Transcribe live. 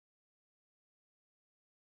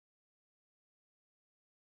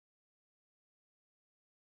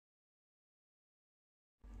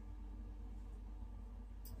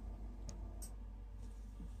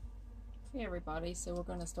Hey everybody, so we're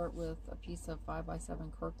going to start with a piece of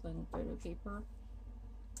 5x7 Kirkland photo paper,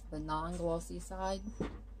 the non-glossy side.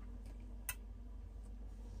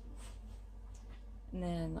 And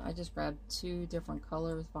then I just grabbed two different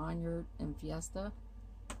colors, Vineyard and Fiesta,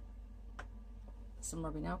 some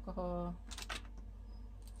rubbing alcohol,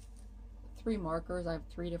 3 markers. I have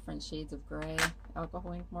 3 different shades of gray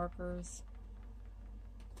alcohol ink markers,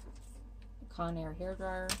 a Conair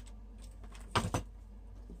hairdryer,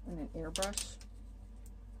 and an airbrush.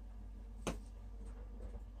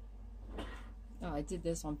 I did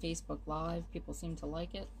this on Facebook Live. People seem to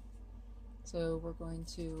like it. So we're going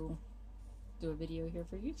to do a video here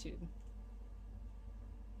for YouTube.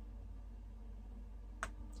 So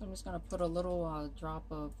I'm just going to put a little drop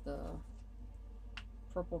of the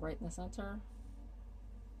purple right in the center.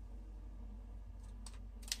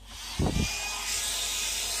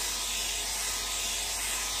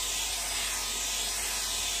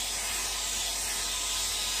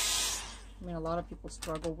 I mean, a lot of people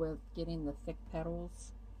struggle with getting the thick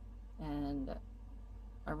petals, and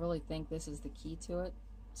I really think this is the key to it.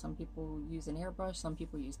 Some people use an airbrush, some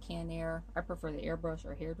people use Conair. I prefer the airbrush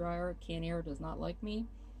or hairdryer. Conair does not like me,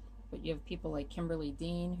 but you have people like Kimberly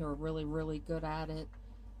Dean who are really, really good at it.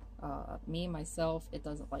 Me, myself, it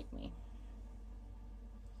doesn't like me.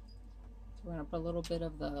 So we're going to put a little bit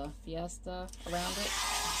of the Fiesta around it.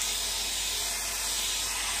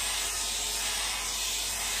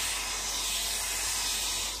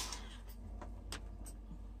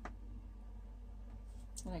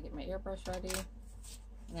 And I get my airbrush ready,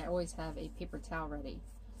 and I always have a paper towel ready.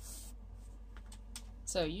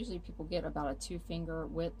 So usually people get about a 2-finger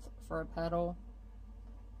width for a petal.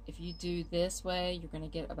 If you do this way, you're going to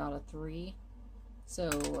get about a 3.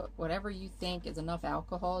 So whatever you think is enough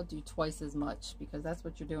alcohol, do twice as much, because that's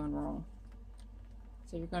what you're doing wrong.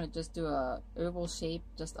 So you're going to just do a oval shape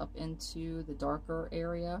just up into the darker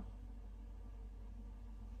area,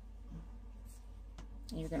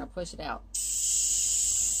 and you're going to push it out.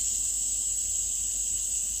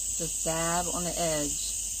 Just dab on the edge.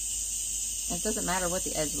 And it doesn't matter what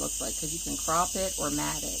the edge looks like, because you can crop it or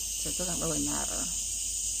mat it, so it doesn't really matter.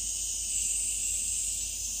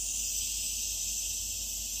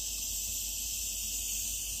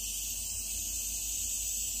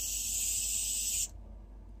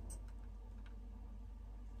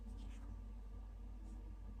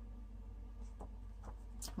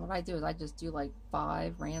 What I do is I just do like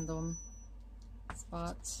 5 random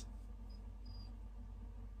spots.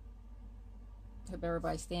 Hope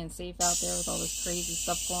everybody's staying safe out there with all this crazy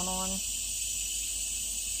stuff going on.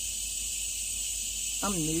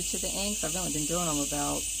 I'm new to the inks. I've only been doing them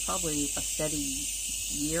about probably a steady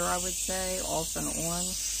year, I would say, off and on.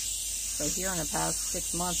 But here in the past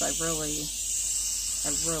 6 months, I'm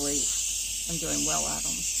doing well at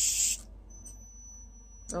them.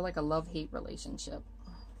 They're like a love-hate relationship.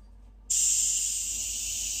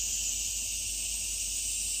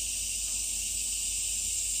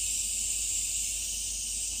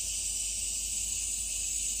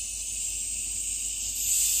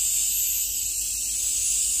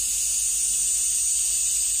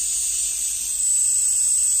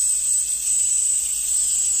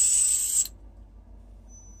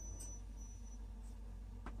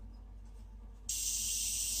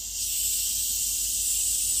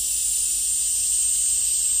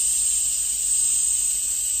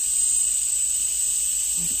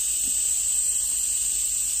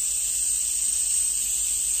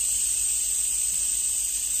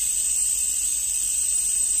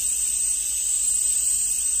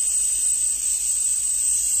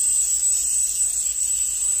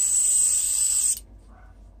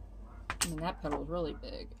 I mean, that petal is really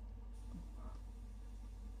big.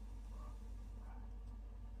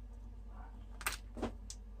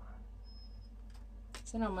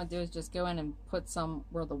 So now what I'm going to do is just go in and put some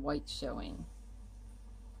where the white's showing.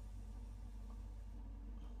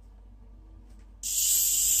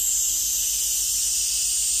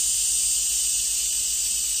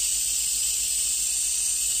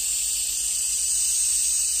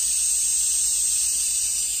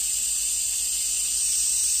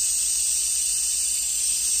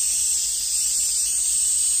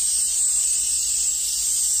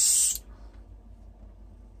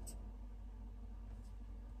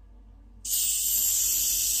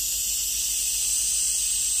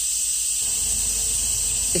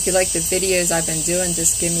 If you like the videos I've been doing,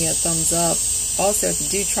 just give me a thumbs up. Also, if you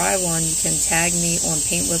do try one, you can tag me on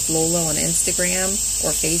Paint with Lola on Instagram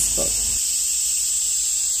or Facebook.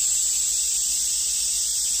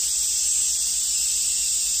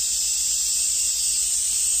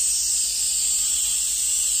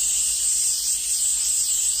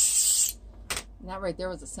 And that right there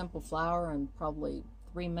was a simple flower in probably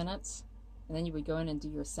 3 minutes. And then you would go in and do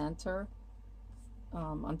your center.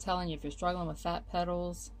 I'm telling you, if you're struggling with fat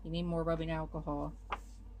petals, you need more rubbing alcohol.